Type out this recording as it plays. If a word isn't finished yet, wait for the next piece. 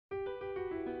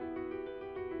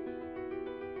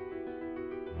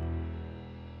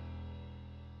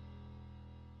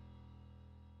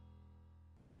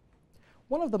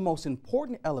One of the most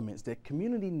important elements that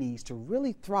community needs to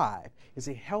really thrive is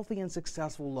a healthy and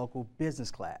successful local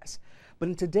business class. But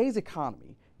in today's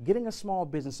economy, getting a small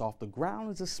business off the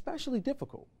ground is especially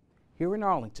difficult. Here in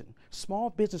Arlington, small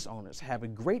business owners have a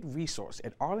great resource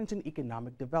at Arlington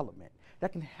Economic Development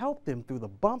that can help them through the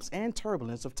bumps and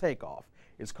turbulence of takeoff.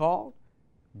 It's called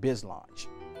BizLaunch.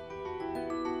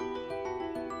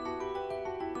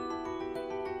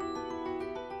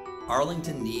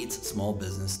 Arlington needs small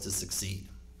business to succeed.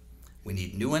 We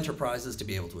need new enterprises to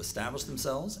be able to establish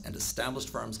themselves and established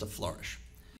firms to flourish.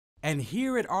 And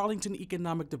here at Arlington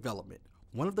Economic Development,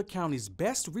 one of the county's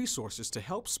best resources to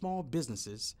help small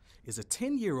businesses is a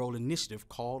 10-year-old initiative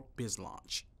called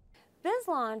BizLaunch.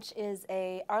 BizLaunch is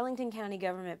a Arlington County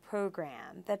government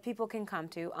program that people can come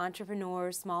to,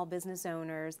 entrepreneurs, small business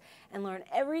owners, and learn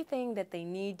everything that they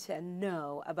need to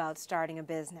know about starting a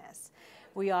business.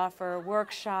 We offer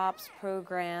workshops,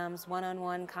 programs,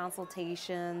 one-on-one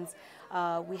consultations.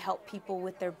 We help people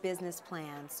with their business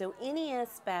plans. So any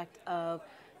aspect of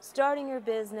starting your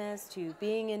business to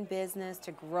being in business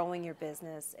to growing your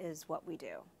business is what we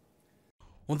do.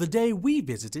 On the day we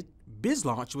visited,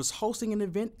 BizLaunch was hosting an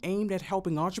event aimed at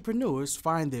helping entrepreneurs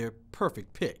find their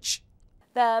perfect pitch.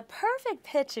 The Perfect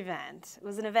Pitch event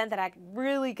was an event that I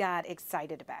really got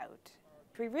excited about.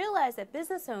 We realized that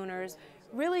business owners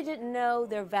really didn't know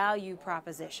their value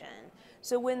proposition.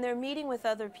 So when they're meeting with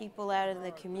other people out in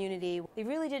the community, they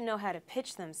really didn't know how to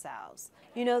pitch themselves.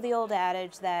 You know the old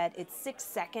adage that it's 6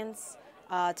 seconds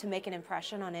to make an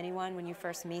impression on anyone when you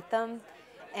first meet them?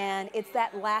 And it's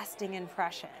that lasting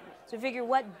impression. So figure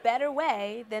what better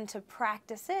way than to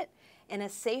practice it in a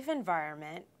safe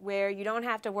environment where you don't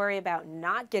have to worry about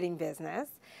not getting business,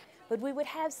 but we would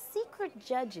have secret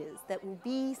judges that will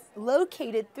be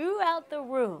located throughout the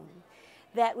room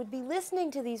that would be listening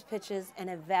to these pitches and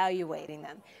evaluating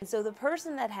them. And so the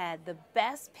person that had the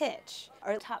best pitch,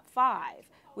 or top 5,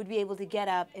 would be able to get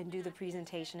up and do the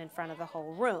presentation in front of the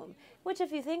whole room, which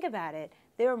if you think about it,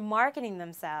 they're marketing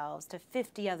themselves to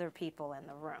 50 other people in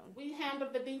the room. We handle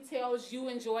the details, you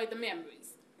enjoy the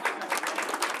memories.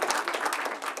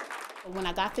 When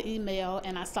I got the email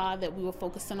and I saw that we were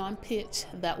focusing on pitch,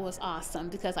 that was awesome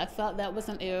because I felt that was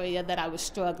an area that I was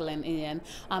struggling in,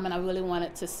 and I really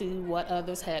wanted to see what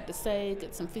others had to say,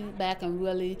 get some feedback, and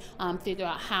really figure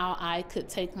out how I could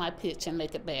take my pitch and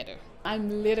make it better.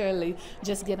 I'm literally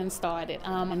just getting started,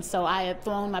 and so I had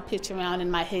thrown my pitch around in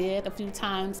my head a few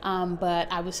times,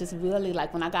 but I was just really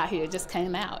like, when I got here, it just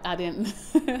came out. I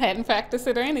hadn't practiced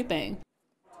it or anything.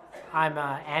 I'm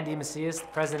Andy Macias,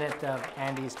 president of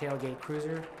Andy's Tailgate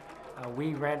Cruiser.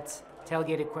 We rent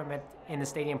tailgate equipment in the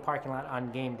stadium parking lot on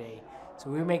game day. So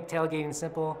we make tailgating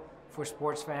simple for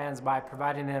sports fans by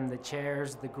providing them the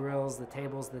chairs, the grills, the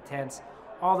tables, the tents,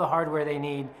 all the hardware they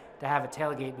need to have a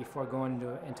tailgate before going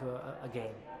into a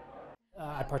game.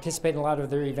 I participate in a lot of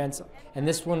their events, and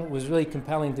this one was really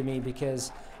compelling to me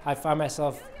because I find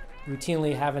myself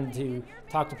routinely having to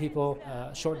talk to people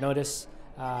short notice,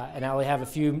 and I only have a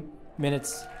few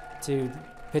minutes to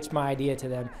pitch my idea to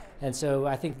them. And so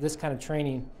I think this kind of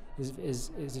training is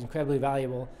incredibly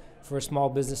valuable for a small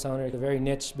business owner, a very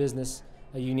niche business,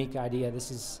 a unique idea.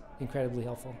 This is incredibly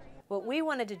helpful. What we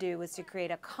wanted to do was to create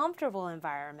a comfortable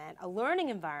environment, a learning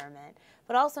environment,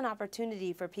 but also an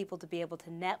opportunity for people to be able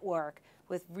to network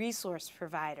with resource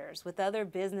providers, with other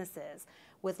businesses,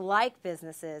 with like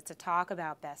businesses to talk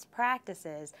about best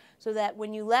practices so that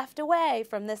when you left away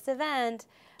from this event,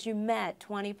 you met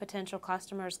 20 potential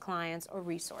customers, clients, or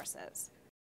resources.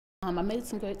 I made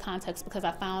some great contacts because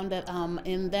I found that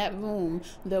in that room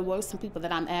there were some people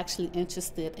that I'm actually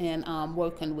interested in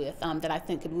working with that I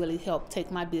think could really help take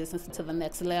my business to the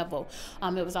next level.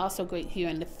 It was also great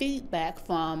hearing the feedback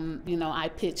from, I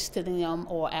pitched to them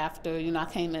or after, I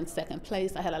came in second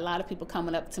place. I had a lot of people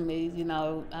coming up to me,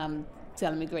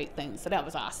 telling me great things, so that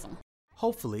was awesome.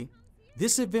 Hopefully,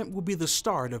 this event will be the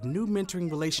start of new mentoring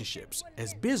relationships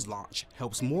as BizLaunch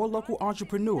helps more local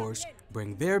entrepreneurs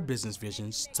bring their business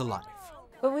visions to life.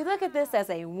 But we look at this as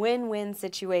a win-win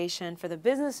situation for the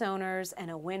business owners and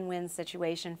a win-win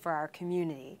situation for our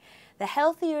community. The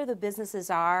healthier the businesses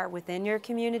are within your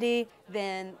community,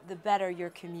 then the better your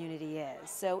community is.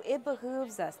 So it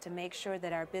behooves us to make sure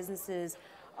that our businesses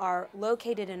are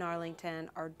located in Arlington,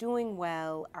 are doing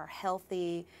well, are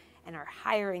healthy, and are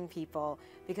hiring people,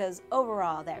 because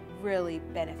overall that really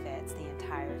benefits the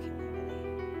entire community.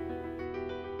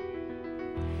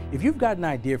 If you've got an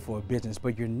idea for a business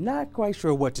but you're not quite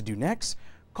sure what to do next,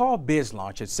 call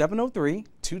BizLaunch at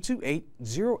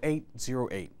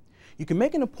 703-228-0808. You can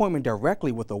make an appointment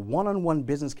directly with a one-on-one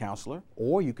business counselor,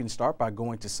 or you can start by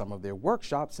going to some of their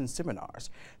workshops and seminars.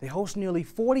 They host nearly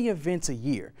 40 events a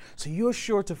year, so you're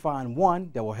sure to find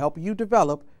one that will help you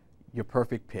develop your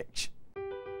perfect pitch.